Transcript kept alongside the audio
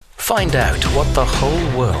Find out what the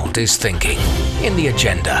whole world is thinking in The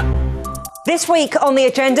Agenda. This week on The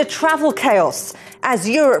Agenda, travel chaos. As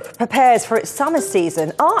Europe prepares for its summer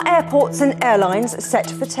season, are airports and airlines set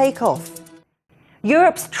for takeoff?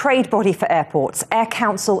 Europe's trade body for airports, Air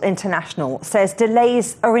Council International, says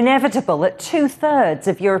delays are inevitable at 2/3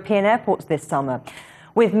 of European airports this summer,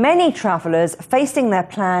 with many travellers facing their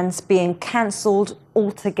plans being cancelled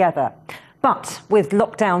altogether. But with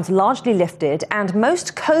lockdowns largely lifted and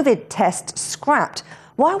most COVID tests scrapped,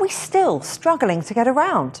 why are we still struggling to get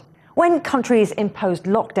around? When countries imposed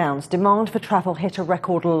lockdowns, demand for travel hit a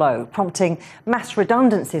record low, prompting mass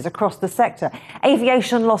redundancies across the sector.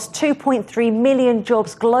 Aviation lost 2.3 million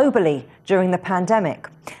jobs globally during the pandemic.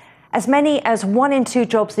 As many as 1 in 2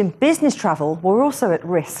 jobs in business travel were also at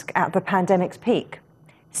risk at the pandemic's peak.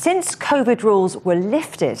 Since COVID rules were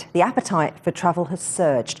lifted, the appetite for travel has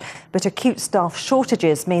surged, but acute staff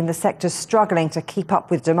shortages mean the sector's struggling to keep up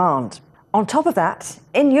with demand. On top of that,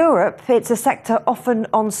 in Europe, it's a sector often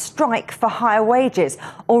on strike for higher wages.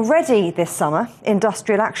 Already this summer,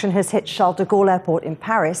 industrial action has hit Charles de Gaulle Airport in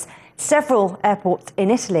Paris, several airports in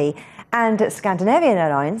Italy, and Scandinavian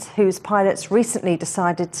airlines, whose pilots recently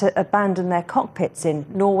decided to abandon their cockpits in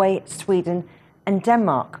Norway, Sweden and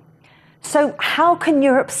Denmark. So how can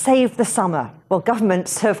Europe save the summer? Well,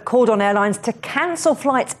 governments have called on airlines to cancel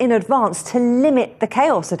flights in advance to limit the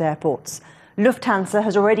chaos at airports. Lufthansa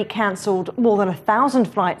has already cancelled more than 1,000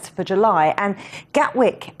 flights for July, and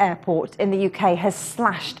Gatwick Airport in the UK has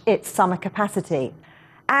slashed its summer capacity.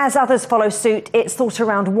 As others follow suit, it's thought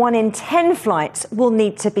around 1 in 10 flights will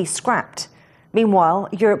need to be scrapped. Meanwhile,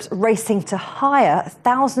 Europe's racing to hire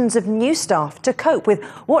thousands of new staff to cope with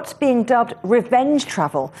what's being dubbed revenge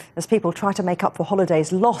travel as people try to make up for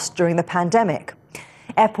holidays lost during the pandemic.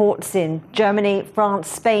 Airports in Germany, France,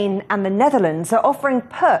 Spain and the Netherlands are offering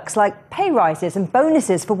perks like pay rises and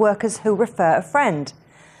bonuses for workers who refer a friend.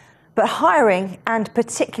 But hiring and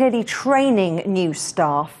particularly training new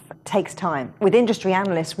staff takes time, with industry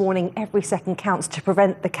analysts warning every second counts to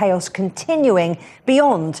prevent the chaos continuing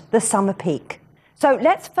beyond the summer peak. So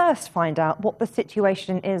let's first find out what the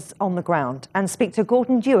situation is on the ground and speak to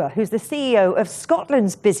Gordon Dewar, who's the CEO of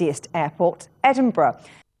Scotland's busiest airport, Edinburgh.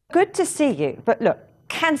 Good to see you, but look,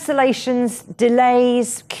 cancellations,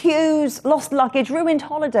 delays, queues, lost luggage, ruined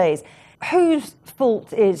holidays. Whose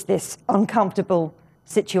fault is this uncomfortable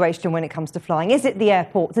situation when it comes to flying? Is it the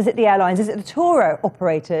airports? Is it the airlines? Is it the tour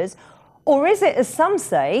operators? Or is it, as some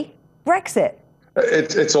say, Brexit?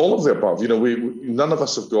 It's all of the above. None of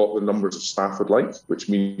us have got the numbers of staff we'd like, which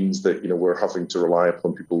means that, we're having to rely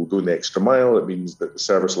upon people going the extra mile. It means that the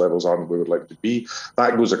service levels aren't where we'd like to be.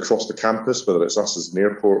 That goes across the campus, whether it's us as an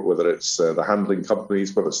airport, whether it's the handling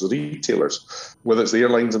companies, whether it's the retailers, whether it's the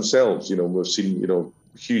airlines themselves. We've seen,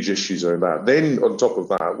 huge issues around that. Then on top of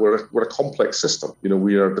that, we're a complex system.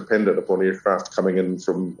 We are dependent upon aircraft coming in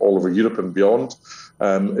from all over Europe and beyond.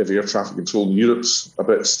 If air traffic control in Europe's a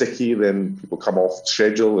bit sticky, then people come off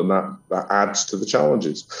schedule, and that adds to the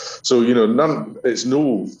challenges. So, it's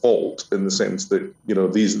no fault in the sense that,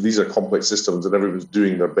 these are complex systems and everyone's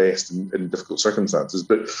doing their best in difficult circumstances.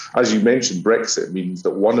 But as you mentioned, Brexit means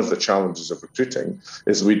that one of the challenges of recruiting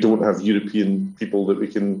is we don't have European people that we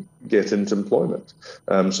can get into employment.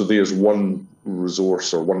 So there's one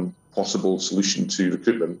resource or one possible solution to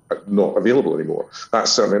recruitment not available anymore.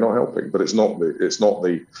 That's certainly not helping, but it's not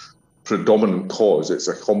the predominant cause. It's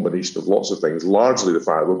a combination of lots of things, largely the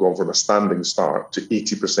fact we've gone from a standing start to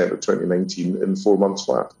 80% of 2019 in 4 months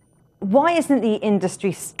flat. Why isn't the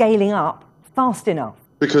industry scaling up fast enough?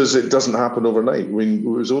 Because it doesn't happen overnight. It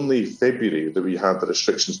was only February that we had the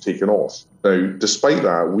restrictions taken off. Now, despite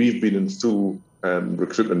that, we've been in full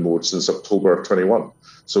recruitment mode since October of 21.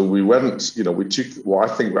 So we went, we took what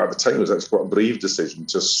I think at the time was actually quite a brave decision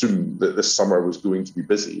to assume that this summer was going to be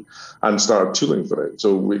busy and started tooling for it.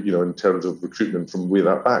 So we, in terms of recruitment from way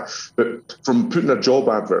that back, but from putting a job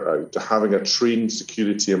advert out to having a trained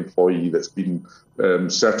security employee that's been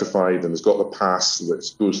certified and has got the pass that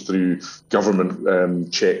goes through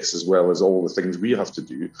government checks as well as all the things we have to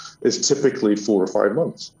do is typically 4 or 5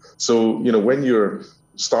 months. So, when you're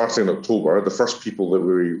starting in October, the first people that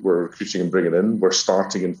we were recruiting and bringing in were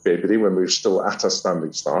starting in February when we were still at a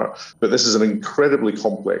standing start. But this is an incredibly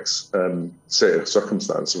complex set of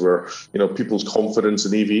circumstances where, people's confidence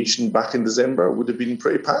in aviation back in December would have been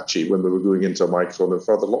pretty patchy when we were going into Omicron and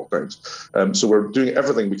further lockdowns. So we're doing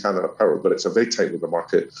everything we can in our power, but it's a very tight labour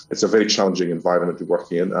market. It's a very challenging environment to be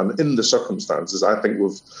working in. And in the circumstances, I think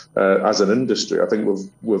as an industry,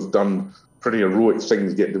 we've done pretty heroic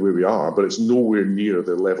things getting to where we are, but it's nowhere near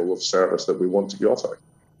the level of service that we want to be offering.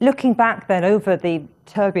 Looking back then over the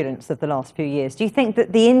turbulence of the last few years, do you think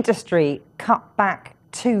that the industry cut back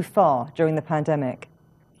too far during the pandemic?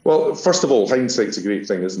 Well, first of all, hindsight's a great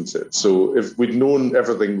thing, isn't it? So if we'd known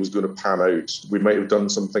everything was going to pan out, we might have done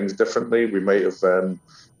some things differently. We might have,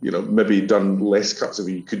 maybe done less cuts if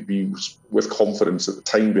we could be with confidence at the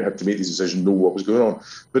time we had to make these decisions, know what was going on.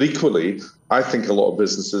 But equally, I think a lot of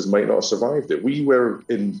businesses might not have survived it. We were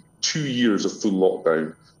in 2 years of full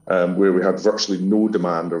lockdown, where we had virtually no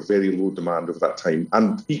demand or very low demand over that time.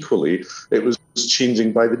 And equally, it was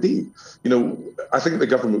changing by the day. I think the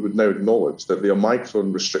government would now acknowledge that the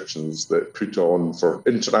Omicron restrictions that put on for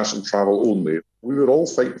international travel only, we were all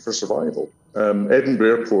fighting for survival.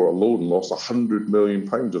 Edinburgh Airport alone lost £100 million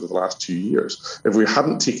over the last 2 years. If we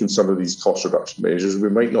hadn't taken some of these cost reduction measures, we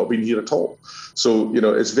might not have been here at all. So,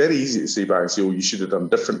 it's very easy to say back and say, oh, you should have done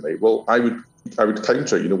differently. Well, I would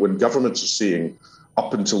counter, when governments are saying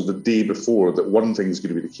up until the day before that one thing is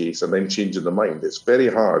going to be the case and then changing their mind, it's very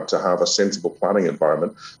hard to have a sensible planning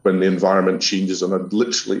environment when the environment changes on a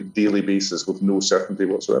literally daily basis with no certainty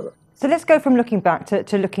whatsoever. So let's go from looking back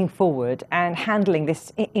to looking forward and handling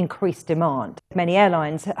this increased demand. Many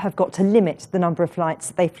airlines have got to limit the number of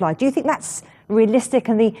flights they fly. Do you think that's realistic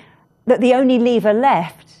and that the only lever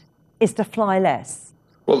left is to fly less?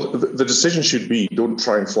 Well, the decision should be don't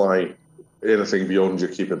try and fly anything beyond your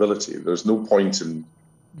capability. There's no point in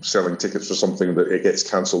selling tickets for something that it gets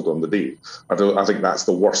cancelled on the day. I think that's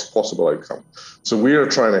the worst possible outcome. So we are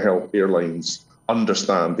trying to help airlines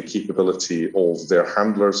understand the capability of their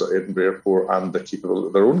handlers at Edinburgh Airport and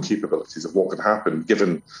their own capabilities of what could happen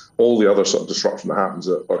given all the other sort of disruption that happens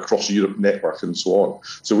across Europe network and so on.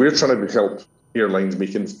 So we're trying to help airlines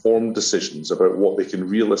make informed decisions about what they can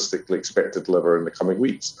realistically expect to deliver in the coming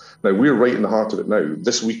weeks. Now, we're right in the heart of it now.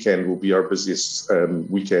 This weekend will be our busiest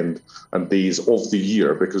weekend and days of the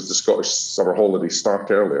year because the Scottish summer holidays start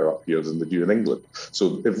earlier up here than they do in England.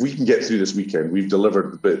 So if we can get through this weekend, we've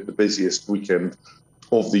delivered the busiest weekend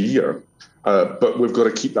of the year. But we've got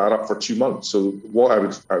to keep that up for 2 months. So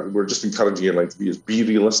what we're just encouraging airlines to be is be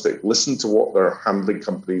realistic. Listen to what their handling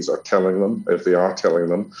companies are telling them, if they are telling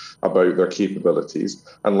them about their capabilities,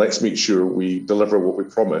 and let's make sure we deliver what we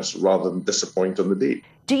promise rather than disappoint on the day.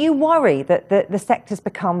 Do you worry that the sector's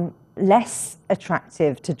become less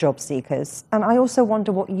attractive to job seekers? And I also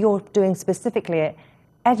wonder what you're doing specifically at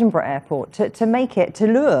Edinburgh Airport to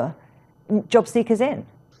lure job seekers in.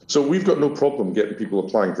 So we've got no problem getting people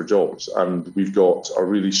applying for jobs, and we've got a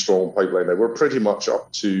really strong pipeline now. We're pretty much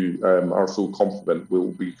up to our full complement.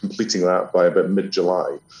 We'll be completing that by about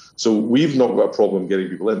mid-July. So we've not got a problem getting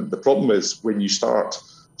people in. The problem is when you start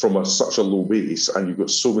from such a low base and you've got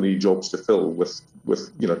so many jobs to fill with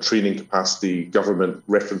training capacity, government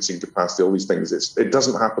referencing capacity, all these things, it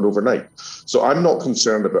doesn't happen overnight. So I'm not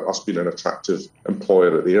concerned about us being an attractive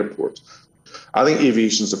employer at the airport. I think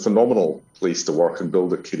aviation is a phenomenal place to work and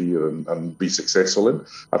build a career and be successful in.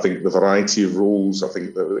 I think the variety of roles, I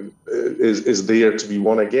think, is there to be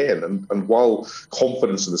won again. And while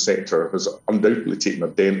confidence in the sector has undoubtedly taken a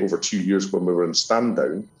dent over 2 years when we were in stand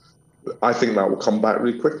down, I think that will come back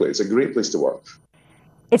really quickly. It's a great place to work.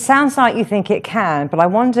 It sounds like you think it can, but I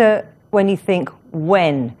wonder when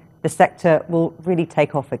the sector will really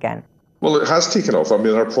take off again. Well, it has taken off. I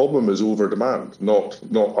mean, our problem is over demand, not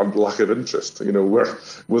a lack of interest. We're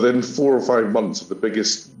within 4 or 5 months of the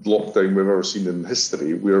biggest lockdown we've ever seen in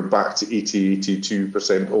history. We're back to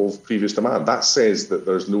 82% of previous demand. That says that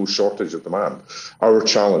there's no shortage of demand. Our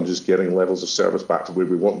challenge is getting levels of service back to where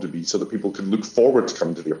we want to be so that people can look forward to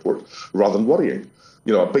coming to the airport rather than worrying.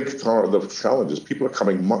 A big part of the challenge is people are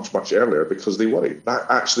coming much, much earlier because they worry. That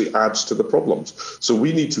actually adds to the problems. So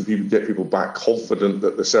we need to get people back confident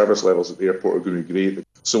that the service levels at the airport are going to be great.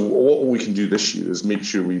 So what we can do this year is make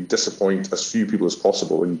sure we disappoint as few people as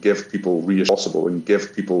possible and give people reassurance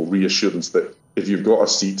that if you've got a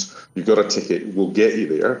seat, you've got a ticket, we'll get you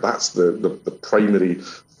there. That's the primary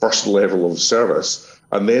first level of service.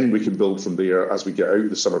 And then we can build from there as we get out of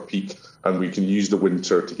the summer peak, and we can use the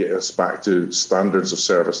winter to get us back to standards of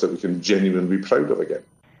service that we can genuinely be proud of again.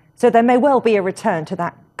 So there may well be a return to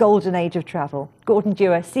that golden age of travel. Gordon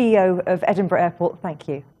Dewar, CEO of Edinburgh Airport, thank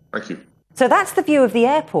you. Thank you. So that's the view of the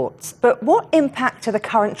airports, but what impact are the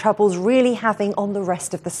current troubles really having on the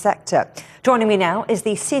rest of the sector? Joining me now is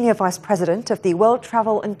the Senior Vice President of the World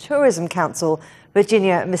Travel and Tourism Council,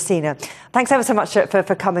 Virginia Messina. Thanks ever so much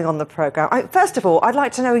for coming on the programme. First of all, I'd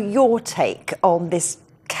like to know your take on this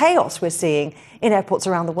chaos we're seeing in airports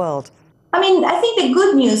around the world. I think the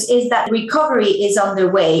good news is that recovery is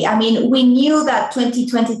underway. We knew that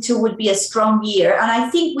 2022 would be a strong year, and I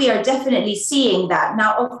think we are definitely seeing that.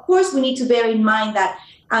 Now, of course, we need to bear in mind that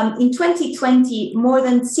in 2020, more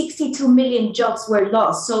than 62 million jobs were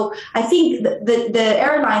lost. So I think the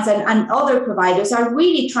airlines and other providers are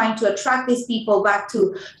really trying to attract these people back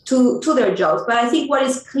to their jobs. But I think what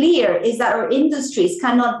is clear is that our industries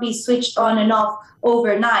cannot be switched on and off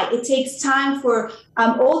overnight. It takes time for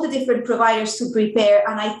all the different providers to prepare.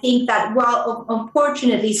 And I think that while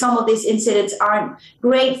unfortunately some of these incidents aren't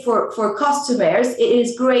great for customers, it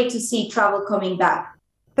is great to see travel coming back.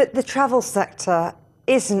 But the travel sector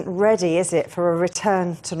isn't ready, is it, for a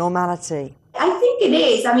return to normality? I think it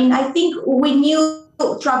is. I mean, I think we knew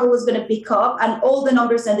travel was going to pick up, and all the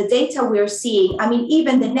numbers and the data we're seeing, I mean,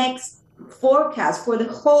 even the next forecast for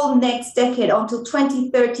the whole next decade until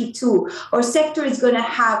 2032, our sector is going to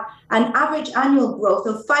have an average annual growth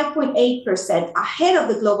of 5.8% ahead of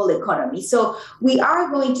the global economy. So we are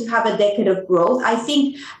going to have a decade of growth. I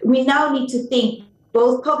think we now need to think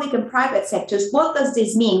both public and private sectors, what does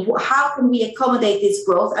this mean? How can we accommodate this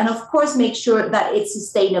growth? And of course, make sure that it's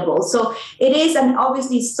sustainable. So it is, and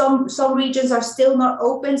obviously some regions are still not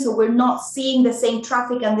open, so we're not seeing the same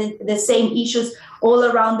traffic and the same issues all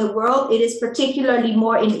around the world. It is particularly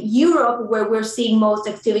more in Europe where we're seeing most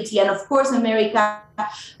activity. And of course, America,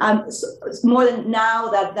 more than now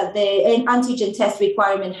that the antigen test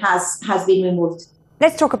requirement has been removed.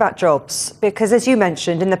 Let's talk about jobs, because as you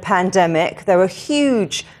mentioned, in the pandemic, there were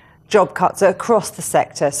huge job cuts across the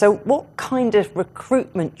sector. So what kind of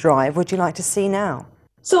recruitment drive would you like to see now?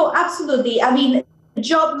 So absolutely. I mean,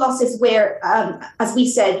 job losses were, as we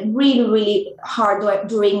said, really, really hard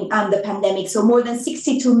during the pandemic. So more than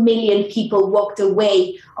 62 million people walked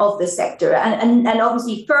away of the sector. And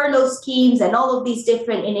obviously furlough schemes and all of these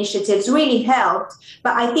different initiatives really helped.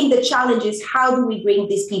 But I think the challenge is, how do we bring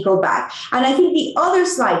these people back? And I think the other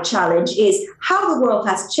slight challenge is how the world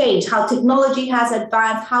has changed, how technology has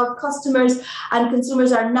advanced, how customers and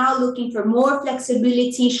consumers are now looking for more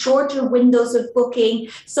flexibility, shorter windows of booking.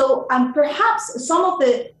 So perhaps some of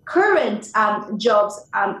the current jobs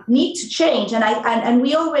need to change, and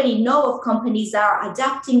we already know of companies that are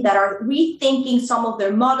adapting, that are rethinking some of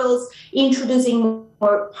their models, introducing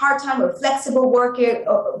more part-time or flexible working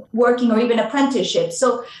or even apprenticeships.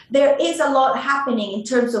 So there is a lot happening in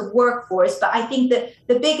terms of workforce, but I think that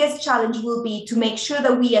the biggest challenge will be to make sure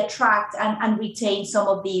that we attract and retain some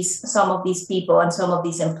of these people and some of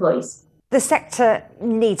these employees. The sector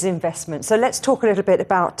needs investment. So let's talk a little bit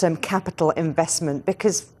about capital investment,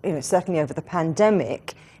 because certainly over the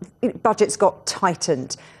pandemic, budgets got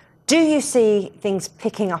tightened. Do you see things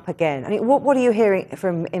picking up again? I mean, what are you hearing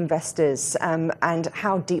from investors and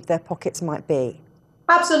how deep their pockets might be?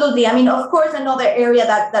 Absolutely. I mean, of course, another area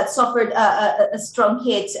that suffered a strong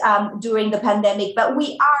hit during the pandemic, but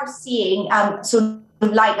we are seeing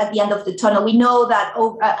light at the end of the tunnel. We know that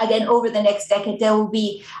over the next decade there will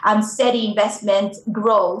be steady investment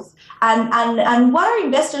growth, and what are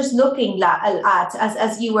investors looking at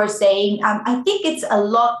as you were saying? I think it's a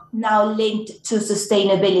lot now linked to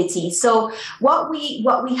sustainability. So what we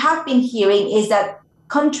have been hearing is that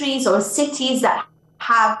countries or cities that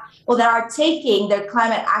have or that are taking their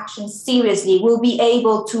climate action seriously will be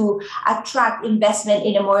able to attract investment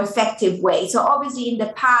in a more effective way. So obviously in the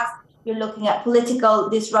past, you're looking at political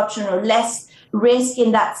disruption or less risk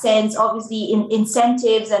in that sense, obviously in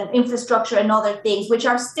incentives and infrastructure and other things, which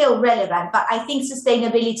are still relevant. But I think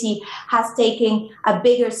sustainability has taken a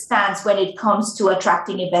bigger stance when it comes to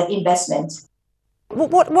attracting investment.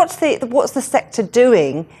 What's the sector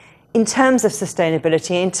doing in terms of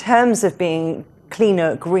sustainability, in terms of being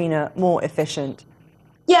cleaner, greener, more efficient?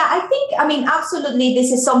 Yeah, I mean, absolutely,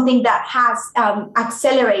 this is something that has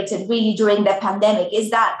accelerated really during the pandemic, is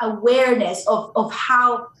that awareness of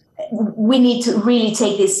how we need to really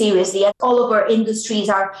take this seriously. And all of our industries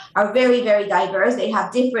are very, very diverse. They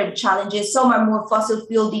have different challenges. Some are more fossil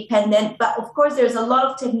fuel dependent, but of course, there's a lot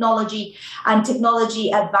of technology and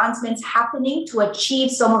technology advancements happening to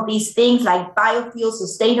achieve some of these things like biofuels,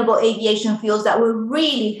 sustainable aviation fuels that will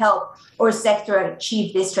really help our sector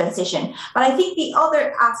achieve this transition. But I think the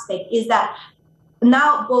other aspect is that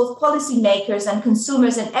now both policymakers and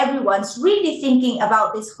consumers and everyone's really thinking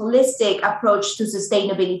about this holistic approach to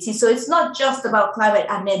sustainability. So it's not just about climate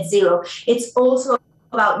and net zero. It's also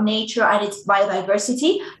about nature and its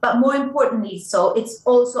biodiversity, but more importantly, so it's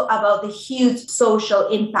also about the huge social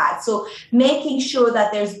impact. So making sure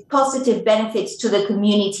that there's positive benefits to the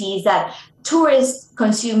communities, that tourists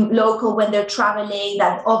consume local when they're traveling,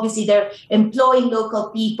 that obviously they're employing local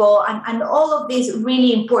people, and all of these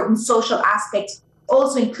really important social aspects,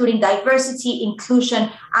 also including diversity, inclusion,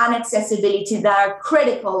 and accessibility, that are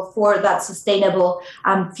critical for that sustainable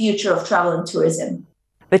future of travel and tourism.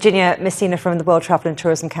 Virginia Messina from the World Travel and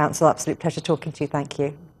Tourism Council, absolute pleasure talking to you. Thank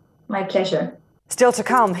you. My pleasure. Still to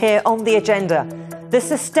come here on the agenda, the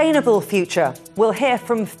sustainable future. We'll hear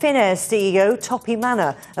from Finnair's CEO, Topi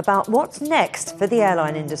Manner, about what's next for the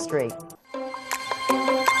airline industry.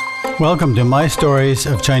 Welcome to My Stories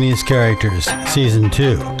of Chinese Characters, Season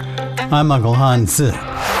 2. I'm Uncle Han Zi.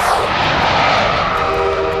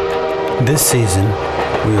 This season,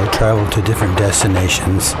 we will travel to different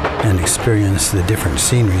destinations and experience the different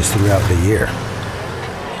sceneries throughout the year.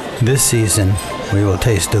 This season, we will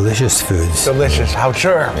taste delicious foods. Delicious, how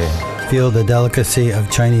sure? Feel the delicacy of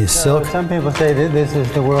Chinese silk. Some people say that this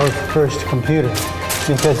is the world's first computer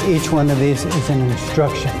because each one of these is an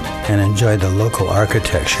instruction. And enjoy the local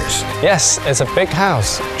architectures. Yes, it's a big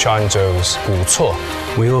house. 泉州古厝.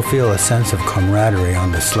 We will feel a sense of camaraderie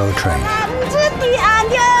on the slow train.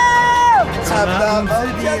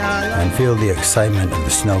 And feel the excitement of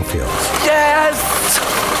the snowfields. Yes!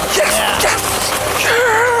 Yes!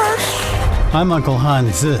 Yes! I'm Uncle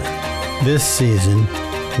Han Zi. This season,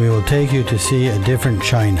 we will take you to see a different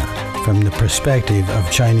China from the perspective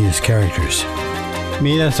of Chinese characters.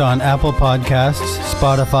 Meet us on Apple Podcasts,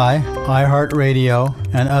 Spotify, iHeartRadio,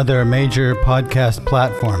 and other major podcast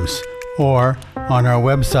platforms, or on our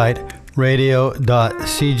website,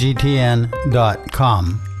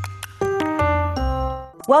 radio.cgtn.com.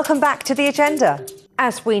 Welcome back to the agenda.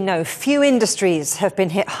 As we know, few industries have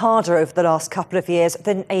been hit harder over the last couple of years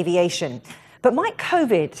than aviation. But might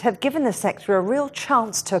COVID have given the sector a real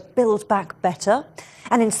chance to build back better?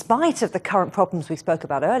 And in spite of the current problems we spoke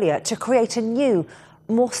about earlier, to create a new,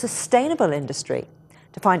 more sustainable industry?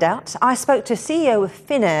 To find out, I spoke to CEO of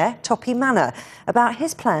Finnair, Topi Manner, about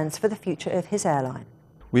his plans for the future of his airline.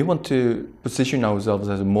 We want to position ourselves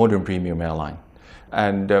as a modern premium airline.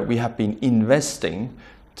 And we have been investing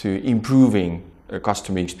to improving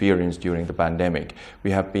customer experience during the pandemic.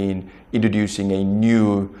 We have been introducing a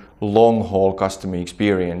new long-haul customer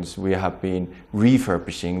experience. We have been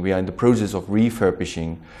refurbishing. We are in the process of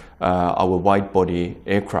refurbishing our wide-body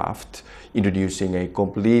aircraft, introducing a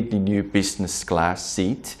completely new business class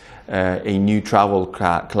seat, a new travel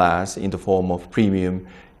class in the form of premium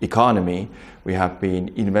economy. We have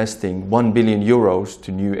been investing 1 billion euros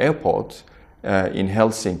to new airports in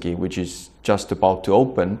Helsinki, which is just about to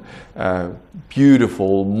open.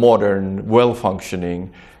 Beautiful, modern,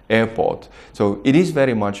 well-functioning airport. So it is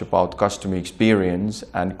very much about customer experience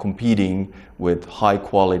and competing with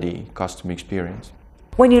high-quality customer experience.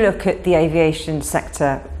 When you look at the aviation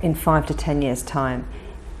sector in 5 to 10 years' time,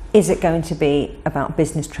 is it going to be about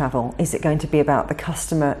business travel? Is it going to be about the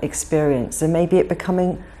customer experience? And maybe it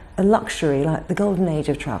becoming a luxury like the golden age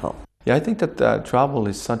of travel? Yeah, I think that travel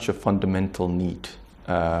is such a fundamental need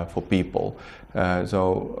for people.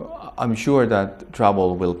 So I'm sure that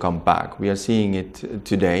travel will come back. We are seeing it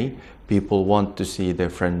today. People want to see their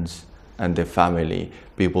friends and their family.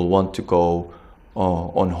 People want to go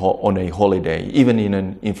on a holiday, even in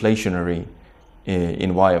an inflationary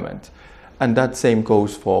environment. And that same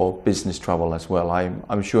goes for business travel as well.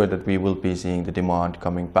 I'm sure that we will be seeing the demand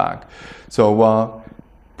coming back. So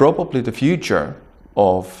probably the future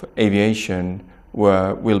of aviation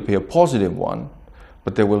will be a positive one,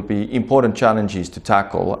 but there will be important challenges to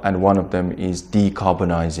tackle, and one of them is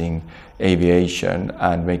decarbonizing aviation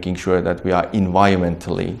and making sure that we are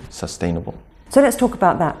environmentally sustainable. So let's talk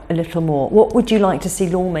about that a little more. What would you like to see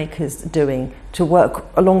lawmakers doing to work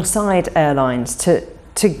alongside airlines to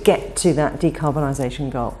get to that decarbonisation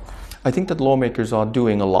goal? I think that lawmakers are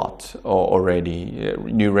doing a lot already.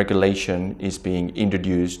 New regulation is being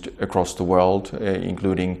introduced across the world,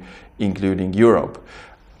 including Europe.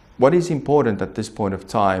 What is important at this point of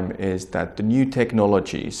time is that the new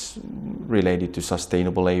technologies related to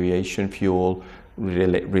sustainable aviation fuel,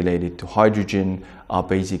 related to hydrogen, are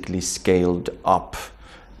basically scaled up,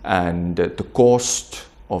 and the cost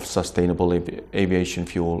of sustainable aviation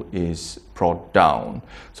fuel is brought down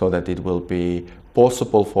so that it will be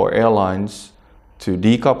possible for airlines to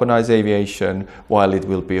decarbonize aviation while it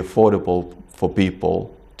will be affordable for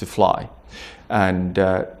people to fly. And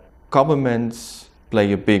governments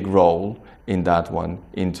play a big role in that one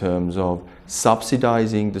in terms of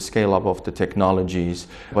subsidizing the scale up of the technologies,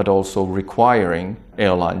 but also requiring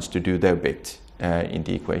airlines to do their bit in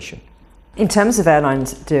the equation. In terms of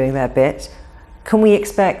airlines doing their bit, can we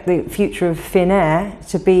expect the future of Finnair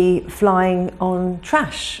to be flying on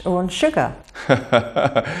trash or on sugar?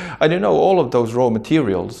 I don't know, all of those raw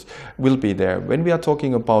materials will be there. When we are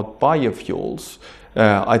talking about biofuels,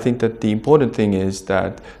 I think that the important thing is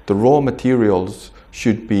that the raw materials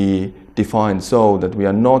should be defined so that we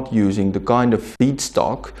are not using the kind of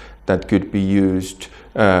feedstock that could be used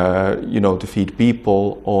to feed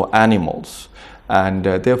people or animals. And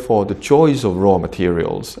therefore the choice of raw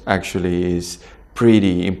materials actually is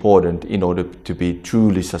pretty important in order to be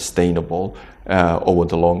truly sustainable over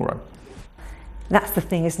the long run. That's the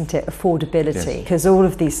thing, isn't it? Affordability. Yes. Because all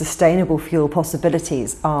of these sustainable fuel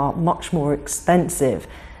possibilities are much more expensive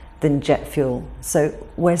than jet fuel. So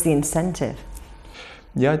where's the incentive?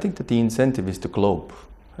 Yeah, I think that the incentive is the globe.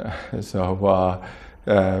 So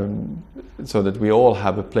that we all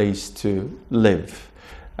have a place to live.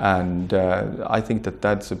 And I think that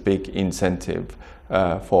that's a big incentive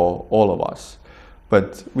for all of us.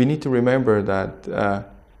 But we need to remember that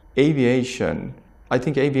aviation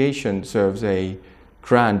serves a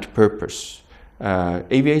grand purpose.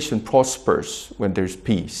 Aviation prospers when there's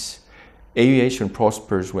peace. Aviation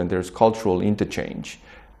prospers when there's cultural interchange.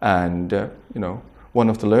 And one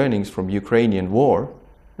of the learnings from Ukrainian war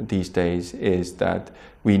these days is that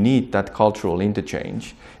we need that cultural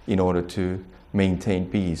interchange in order to maintain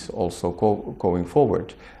peace also going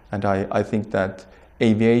forward. And I think that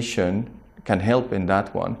aviation can help in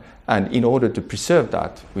that one. And in order to preserve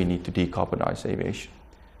that, we need to decarbonize aviation.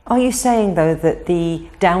 Are you saying, though, that the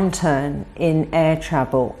downturn in air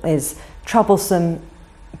travel is troublesome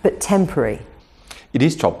but temporary? It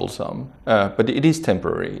is troublesome, but it is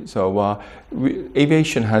temporary. So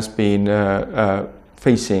aviation has been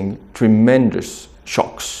facing tremendous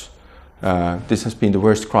shocks. This has been the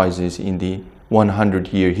worst crisis in the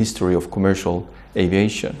 100-year history of commercial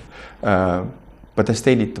aviation. But I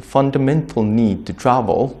stated the fundamental need to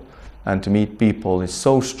travel and to meet people is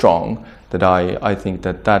so strong that I think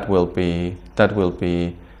that will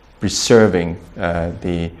be preserving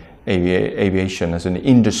the aviation as an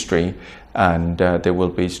industry, and there will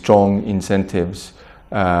be strong incentives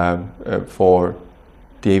for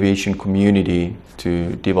the aviation community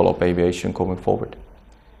to develop aviation going forward.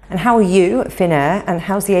 And how are you at Finnair and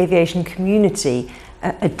how's the aviation community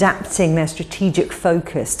adapting their strategic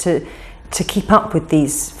focus to keep up with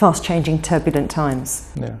these fast-changing, turbulent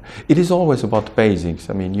times? Yeah, it is always about the basics.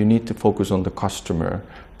 I mean, you need to focus on the customer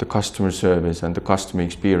service and the customer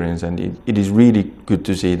experience, and it is really good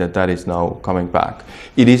to see that is now coming back.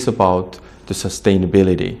 It is about the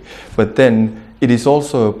sustainability, but then it is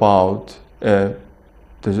also about the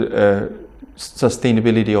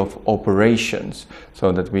sustainability of operations,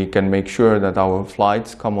 so that we can make sure that our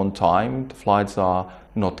flights come on time, the flights are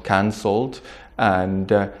not cancelled,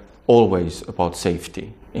 and always about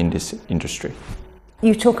safety in this industry.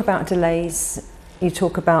 You talk about delays, you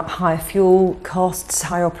talk about higher fuel costs,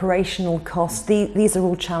 high operational costs. These are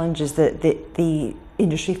all challenges that the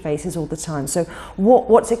industry faces all the time. So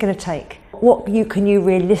what's it going to take? What can you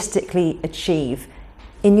realistically achieve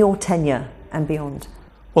in your tenure and beyond?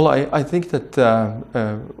 Well, I think that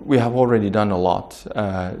we have already done a lot.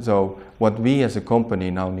 So what we as a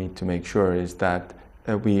company now need to make sure is that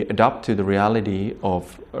we adapt to the reality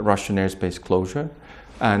of Russian airspace closure,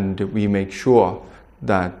 and we make sure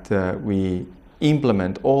that we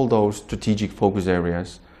implement all those strategic focus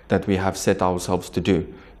areas that we have set ourselves to do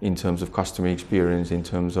in terms of customer experience, in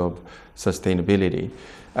terms of sustainability.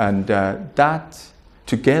 And that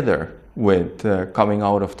together with coming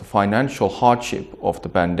out of the financial hardship of the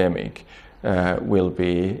pandemic will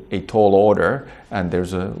be a tall order, and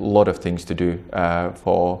there's a lot of things to do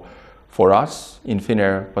for us in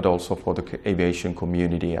Finnair, but also for the aviation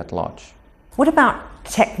community at large. What about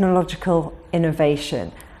technological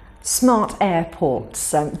innovation, smart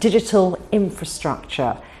airports, digital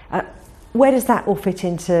infrastructure? Where does that all fit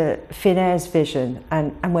into Finnair's vision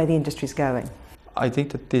and where the industry's going? I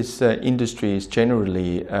think that this industry is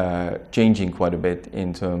generally changing quite a bit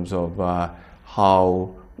in terms of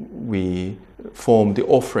how we form the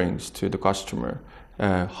offerings to the customer,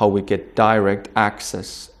 how we get direct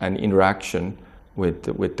access and interaction with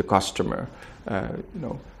the customer.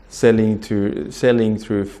 Selling through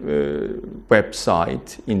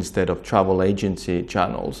website instead of travel agency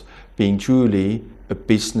channels, being truly a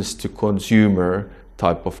business to consumer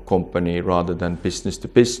type of company rather than business to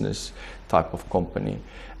business type of company.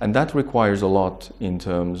 And that requires a lot in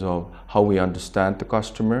terms of how we understand the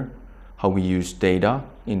customer, how we use data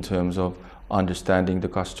in terms of understanding the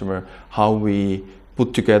customer, how we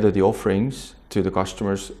put together the offerings to the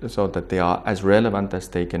customers so that they are as relevant as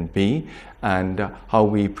they can be, and how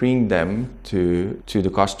we bring them to the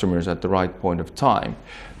customers at the right point of time.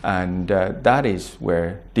 And that is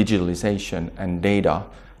where digitalization and data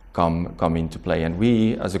come into play. And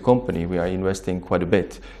we as a company, we are investing quite a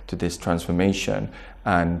bit to this transformation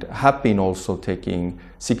and have been also taking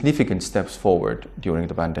significant steps forward during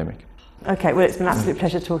the pandemic. Okay, well, it's been an absolute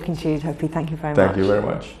pleasure talking to you, Topi. Thank you very much. Thank you very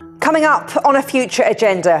much. Coming up on a future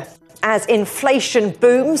agenda, as inflation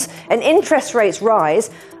booms and interest rates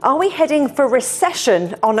rise, are we heading for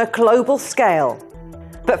recession on a global scale?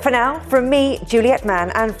 But for now, from me, Juliet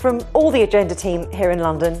Mann, and from all the Agenda team here in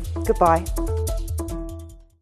London, goodbye.